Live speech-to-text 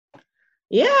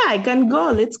Yeah, I can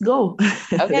go. Let's go.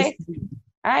 Okay.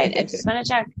 All right. I just want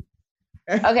to check.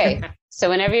 Okay. So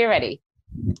whenever you're ready.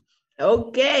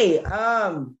 Okay.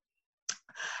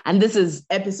 And this is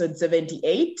episode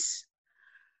 78.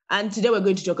 And today we're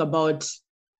going to talk about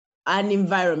an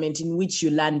environment in which you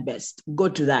learn best. Go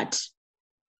to that.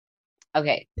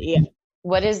 Okay. Yeah.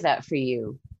 What is that for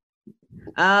you?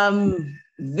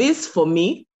 This for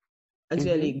me hmm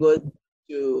actually goes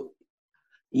to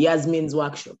Yasmin's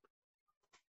workshop.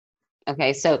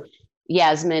 Okay. So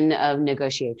Yasmin of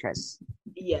Negotiatress.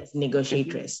 Yes, hmm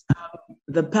negotiatress.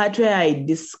 The part where I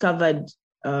discovered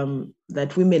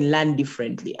that women learn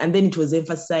differently, and then it was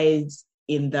emphasized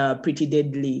in the Pretty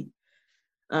Deadly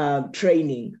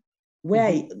training, where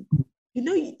hmm I,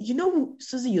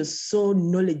 Susie, you're so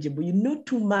knowledgeable. You know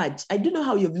too much. I don't know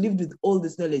how you've lived with all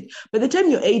this knowledge. By the time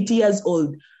you're 80 years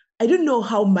old, I don't know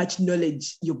how much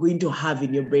knowledge you're going to have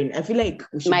in your brain. I feel like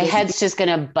we should My just head's just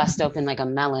gonna bust open like a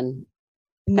melon.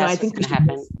 no. I That's what's think we gonna should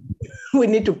happen. just we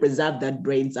need to preserve that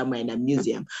brain somewhere in a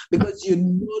museum because you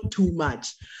know too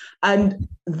much. And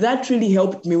that really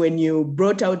helped me when you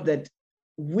brought out that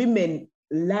women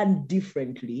learn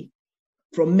differently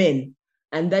from men.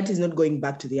 And that is not going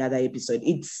back to the other episode.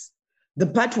 It's the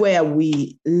part where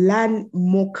we learn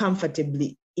more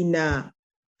comfortably in a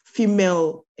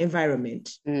female environment,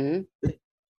 hmm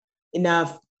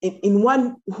in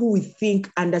one who we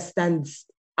think understands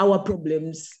our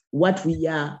problems, what we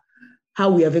are, how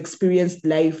we have experienced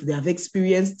life, they have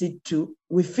experienced it too.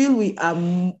 We feel we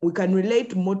can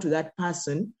relate more to that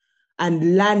person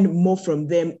and learn more from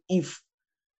them if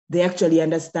they actually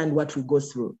understand what we go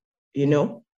through, you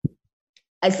know?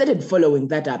 I started following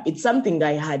that up. It's something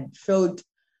I had felt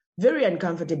very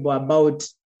uncomfortable about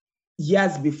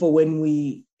years before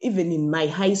when even in my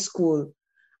high school,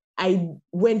 I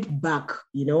went back,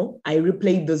 I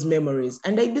replayed those memories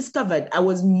and I discovered I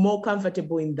was more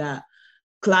comfortable in the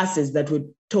classes that were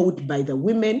taught by the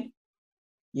women,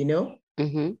 you know?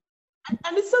 hmm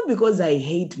And it's not because I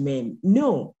hate men.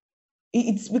 No,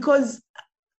 it's because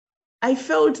I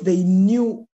felt they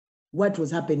knew what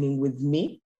was happening with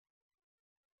me.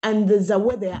 And there's a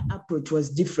way their approach was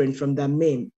different from the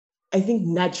men, I think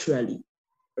naturally,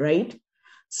 right?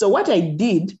 So what I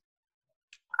did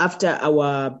after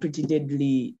our Pretty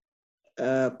Deadly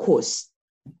course,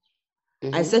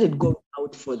 I hmm started going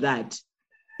out for that.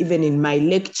 Even in my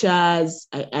lectures,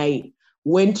 I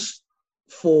went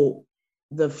for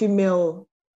the female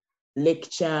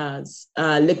lecturers,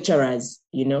 hmm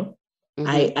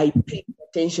I paid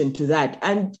attention to that.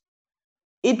 And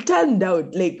it turned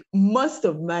out like most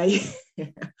of my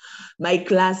my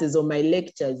classes or my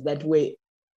lectures that were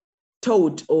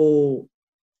taught or,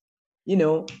 you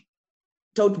know,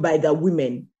 taught by the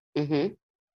women, hmm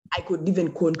I could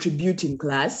even contribute in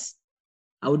class.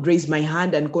 I would raise my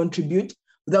hand and contribute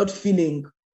without feeling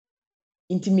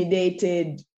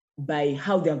intimidated by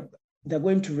how they're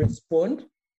going to respond.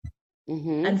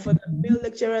 hmm And for the male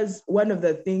lecturers, one of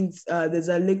the things, there's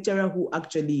a lecturer who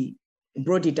actually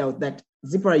brought it out that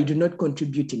Zipporah, you do not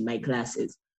contribute in my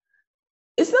classes.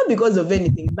 It's not because of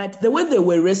anything, but the way they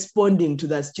were responding to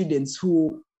the students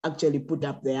who actually put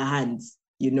up their hands,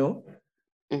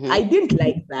 I hmm didn't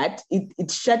like that. It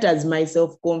shatters my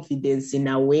self confidence in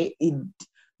a way. It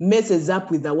messes up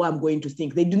with the way I'm going to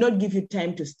think. They do not give you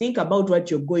time to think about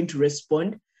what you're going to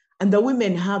respond. And the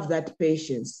women have that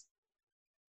patience.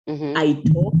 hmm I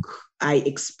talk, I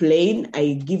explain,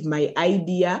 I give my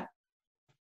idea.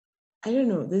 I don't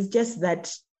know, there's just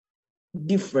that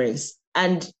difference.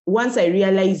 And once I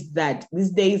realized that,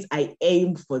 these days I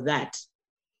aim for that.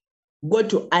 Go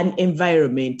to an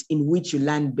environment in which you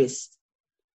learn best.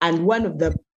 And one of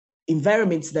the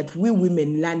environments that we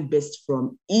women learn best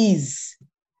from is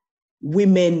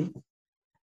women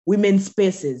women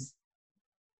spaces.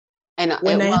 And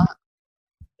When I well,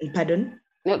 pardon?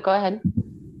 no, go ahead.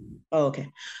 Oh, okay.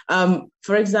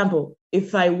 For example,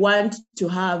 if I want to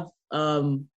have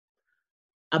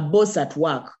a boss at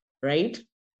work, right?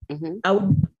 hmm I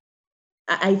would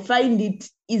I find it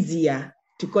easier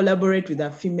to collaborate with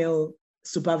a female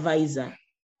supervisor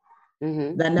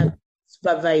hmm than a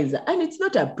supervisor. And it's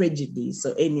not a prejudice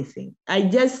or anything.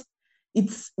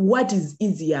 It's what is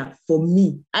easier for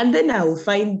me. And then I will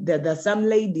find that there are some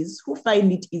ladies who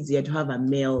find it easier to have a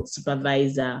male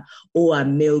supervisor or a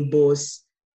male boss.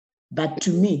 But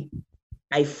to me,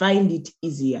 I find it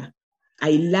easier.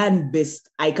 I learn best.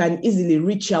 I can easily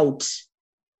reach out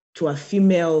to a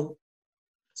female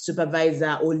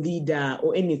supervisor or leader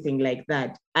or anything like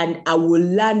that. And I will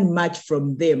learn much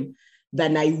from them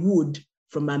than I would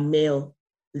from a male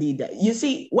leader. You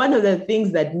see, one of the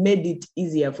things that made it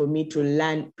easier for me to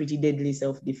learn Pretty Deadly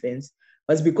Self Defense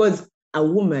was because a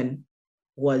woman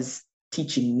was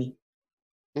teaching me.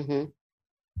 Mm-hmm.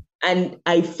 And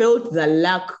I felt the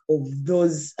lack of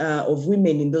those of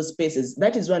women in those spaces.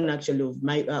 That is one actually of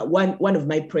my one of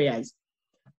my prayers,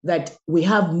 that we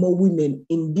have more women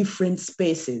in different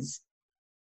spaces,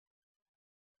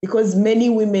 because many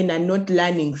women are not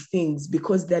learning things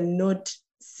because they're not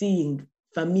seeing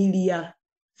familiar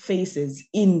faces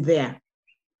in there.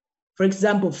 For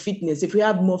example, fitness. If we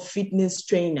have more fitness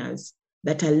trainers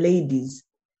that are ladies,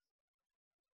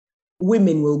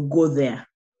 women will go there,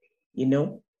 you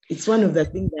know. It's one of the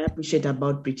things I appreciate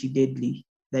about Pretty Deadly,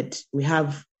 that we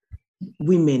have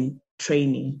women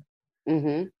training.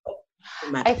 Mm-hmm.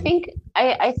 I think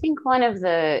one of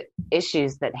the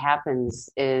issues that happens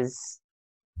is,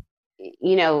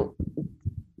 you know,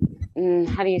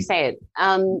 how do you say it?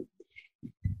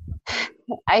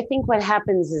 I think what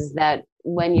happens is that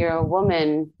when you're a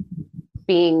woman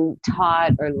being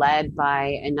taught or led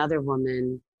by another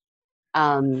woman,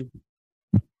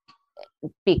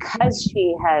 because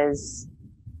she has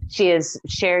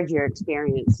shared your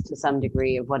experience to some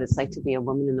degree of what it's like to be a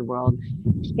woman in the world,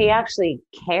 she actually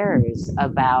cares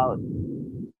about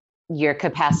your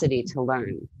capacity to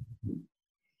learn.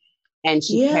 And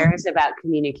she cares about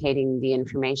communicating the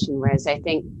information. Whereas I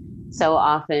think so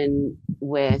often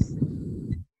with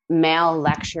male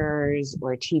lecturers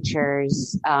or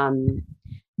teachers,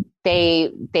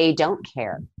 they don't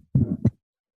care.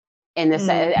 In this,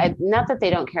 not that they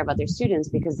don't care about their students,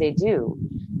 because they do,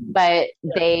 but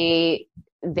they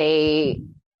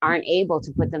aren't able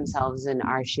to put themselves in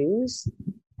our shoes,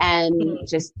 and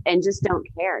just don't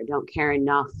care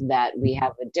enough that we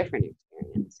have a different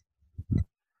experience.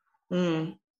 When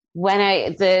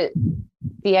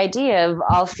the idea of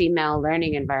all female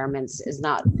learning environments is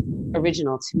not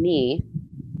original to me.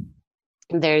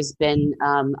 There's been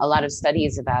a lot of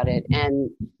studies about it, and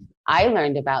I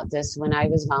learned about this when I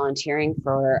was volunteering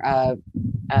for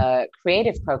a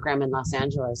creative program in Los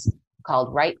Angeles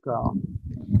called Right Girl.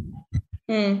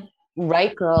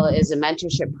 Right Girl is a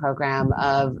mentorship program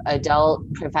of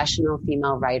adult professional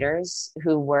female writers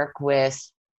who work with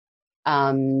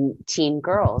teen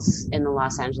girls in the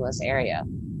Los Angeles area.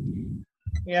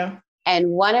 Yeah.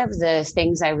 And one of the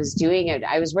things I was doing,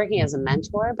 I was working as a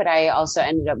mentor, but I also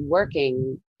ended up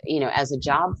working, as a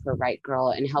job for Right Girl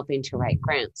and helping to write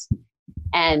grants.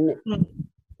 And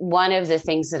one of the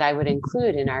things that I would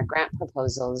include in our grant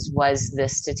proposals was the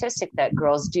statistic that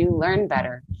girls do learn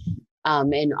better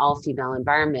in all female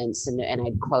environments. And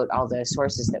I'd quote all the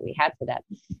sources that we had for that.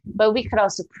 But we could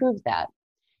also prove that.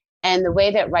 And the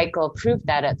way that Right Girl proved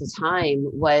that at the time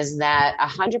was that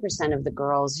 100% of the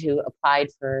girls who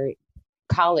applied for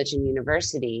college and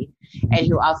university, and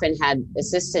who often had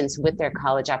assistance with their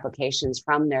college applications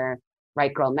from their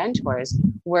Right Girl mentors,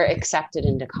 were accepted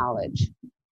into college.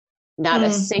 Not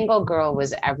a single girl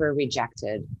was ever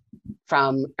rejected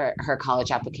from her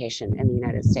college application in the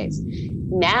United States.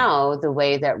 Now, the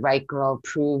way that Right Girl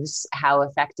proves how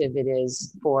effective it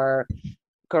is for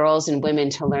girls and women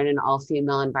to learn in all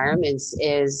female environments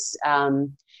is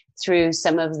through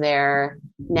some of their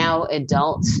now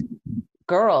adult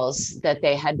girls that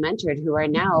they had mentored, who are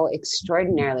now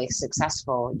extraordinarily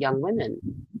successful young women.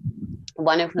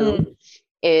 One of whom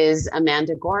is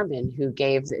Amanda Gorman, who's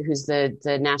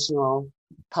the National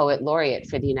Poet Laureate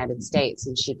for the United States.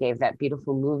 And she gave that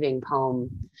beautiful moving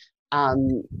poem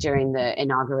during the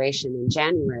inauguration in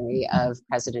January of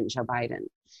President Joe Biden.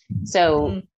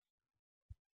 So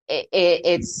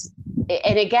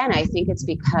and again, I think it's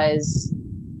because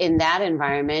in that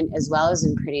environment, as well as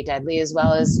in Pretty Deadly, as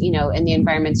well as, in the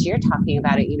environments you're talking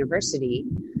about at university,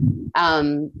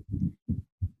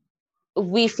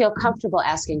 we feel comfortable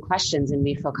asking questions, and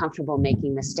we feel comfortable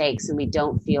making mistakes, and we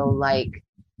don't feel like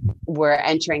we're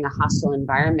entering a hostile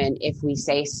environment if we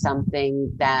say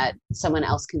something that someone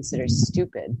else considers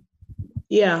stupid.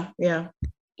 Yeah.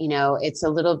 It's a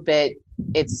little bit,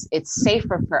 it's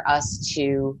safer for us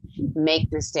to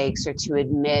make mistakes or to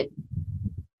admit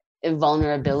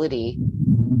vulnerability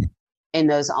in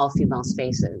those all-female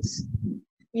spaces.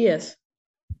 Yes.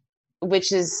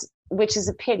 Which is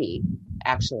a pity,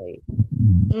 actually.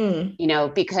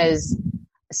 Because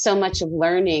so much of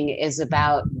learning is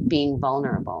about being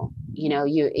vulnerable.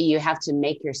 You have to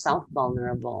make yourself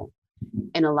vulnerable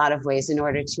in a lot of ways in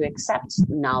order to accept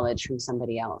knowledge from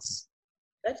somebody else.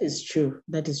 That is true.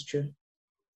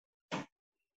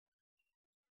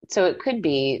 So it could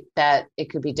be that it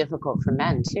could be difficult for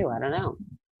men too. I don't know.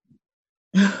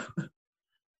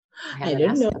 I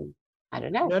don't know. I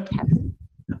don't know. I've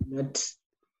not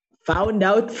found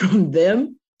out from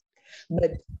them,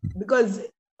 but because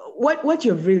what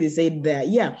you've really said there,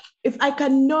 if I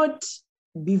cannot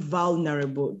be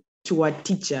vulnerable to a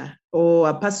teacher or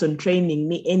a person training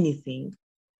me anything,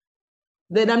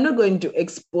 then I'm not going to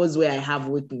expose where I have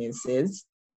weaknesses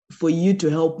for you to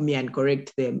help me and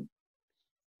correct them.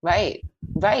 Right.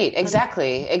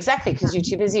 Exactly. Because you're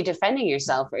too busy defending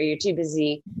yourself, or you're too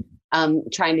busy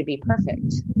trying to be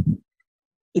perfect.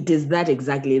 It is that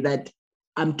exactly, that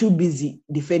I'm too busy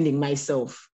defending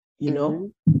myself,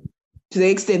 to the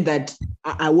extent that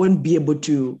I won't be able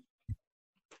to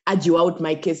argue out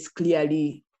my case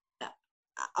clearly.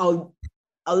 I'll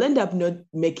end up not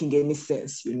making any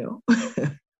sense,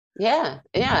 Yeah,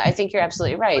 I think you're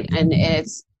absolutely right. And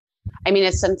it's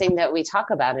something that we talk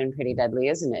about in Pretty Deadly,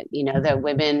 isn't it?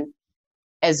 That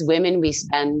as women, we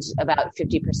spend about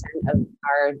 50% of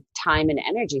our time and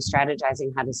energy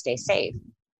strategizing how to stay safe,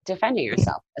 defending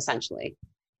yourself, essentially.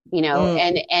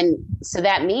 And so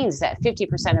that means that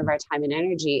 50% of our time and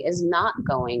energy is not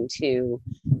going to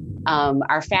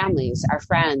our families, our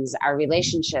friends, our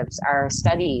relationships, our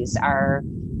studies, our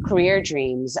career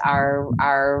dreams,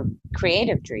 our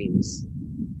creative dreams.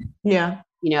 Yeah.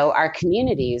 Our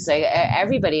communities.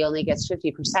 Everybody only gets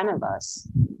 50% of us,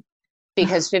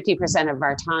 because 50% of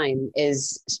our time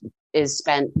is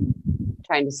spent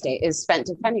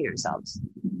defending ourselves.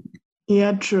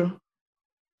 Yeah, true.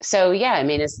 So yeah,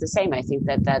 it's the same. I think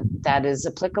that is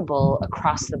applicable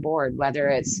across the board, whether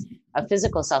it's a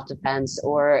physical self-defense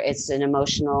or it's an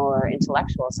emotional or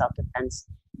intellectual self-defense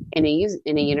in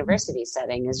a university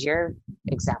setting, as your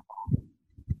example.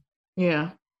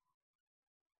 Yeah.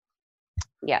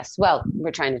 Yes. Well,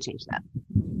 we're trying to change that.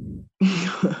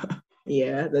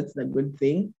 Yeah, that's a good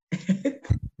thing.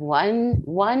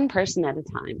 One person at a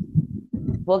time.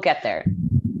 We'll get there.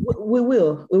 We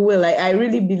will. I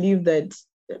really believe that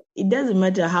it doesn't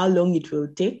matter how long it will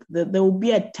take. There will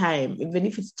be a time, even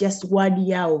if it's just 1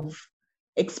 year of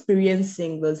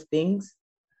experiencing those things,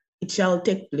 it shall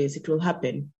take place. It will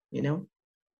happen,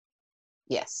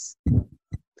 Yes.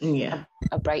 Yeah.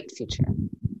 A bright future.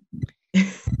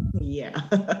 Yeah.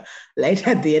 Light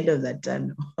at the end of that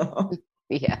tunnel.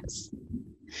 Yes.